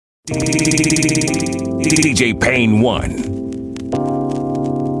DJ Pain 1.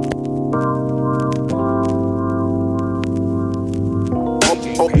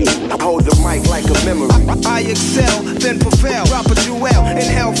 Hold the mic like a memory. I excel, then prevail. Drop a jewel,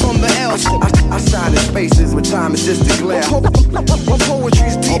 inhale from the L's. I shine in spaces where time is just a glare. When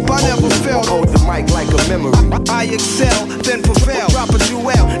poetry's deep, I never fail. Hold the mic like a memory. I excel, then prevail. Drop a jewel,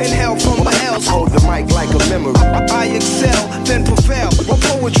 inhale from the L's. Hold the mic like a memory. I excel, then prevail. When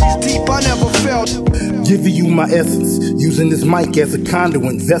poetry's deep, I never fail. Giving you my essence, using this mic as a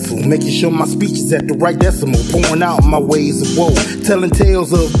conduit vessel, making sure my speech is at the right decimal, pouring out my ways of woe, telling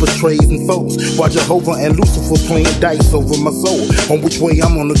tales of betrays and foes, while Jehovah and Lucifer playing dice over my soul, on which way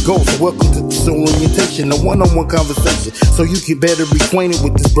I'm on the go. So welcome to this orientation, a one-on-one conversation, so you can better be acquainted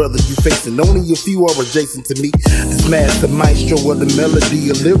with this brother you facing. Only a few are adjacent to me. This master maestro of the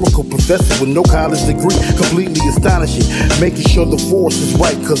melody, a lyrical professor with no college degree, completely astonishing, making sure the force is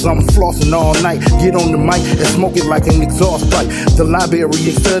right, cause I'm flossing all night. Get on the mic and smoke it like an exhaust pipe. The library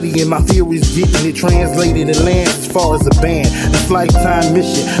and studying my theories, getting it translated and lands as far as a band. This lifetime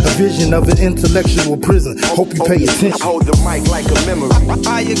mission, a vision of an intellectual prison. Hope you pay attention. Hold the mic like a memory.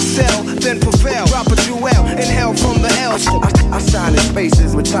 I excel, then prevail. Drop a jewel, inhale from the L's. I shine in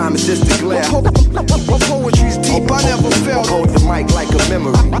spaces where time is just a glare. When poetry's deep, I never fail. Hold the mic like a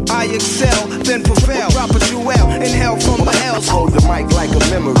memory. I excel, then prevail. Drop a jewel, inhale from the L's. Hold the mic like a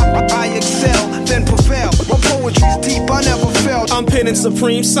memory. I excel, then prevail. When poetry's deep, I never fail. I'm penning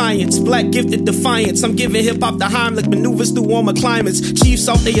supreme science, black gifted defiance. I'm giving hip-hop the Heimlich maneuvers through warmer climates. Chiefs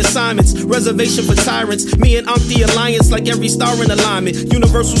off their assignments, reservation for tyrants. Me and the alliance like every star in alignment.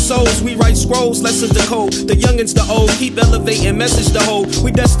 Universal souls, we write scrolls, lessons to code. The youngins to old, keep elevating, message to hold.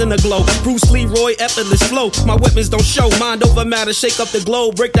 We destined to glow, Bruce Leroy, effortless flow. My weapons don't show, mind over matter, shake up the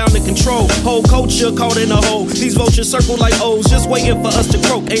globe, break down the control. Whole culture caught in a hole. These vultures circle like O's, just waiting for us to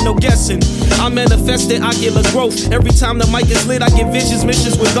croak, ain't no guessing. I manifested ocular growth. Every time the mic is lit, I get visions,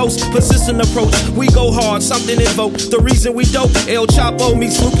 missions with ghosts. Persistent approach, we go hard, something invoke. The reason we dope, El Chapo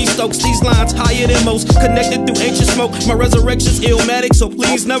meets Lukey Stokes. These lines higher than most, connected through ancient smoke. My resurrection's illmatic, so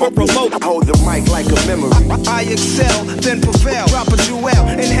please never provoke. Hold the mic like a memory. I excel, then prevail. Drop a jewel,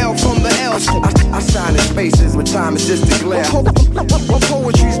 inhale from the L's. I shine in spaces where time is just a glare. When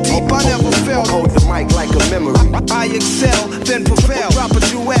poetry's deep, I never fail. Hold the mic like a memory. I excel, then prevail. Drop a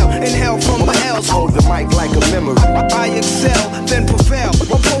jewel, inhale from the L's. Hold the mic like a memory. I excel, then prevail.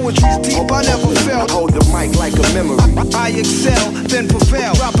 When poetry's deep, I never fail. Hold the mic like a memory. I excel, then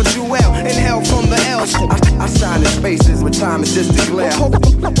prevail. Drop a jewel, inhale from the L's. I shine in spaces where time is just a glare.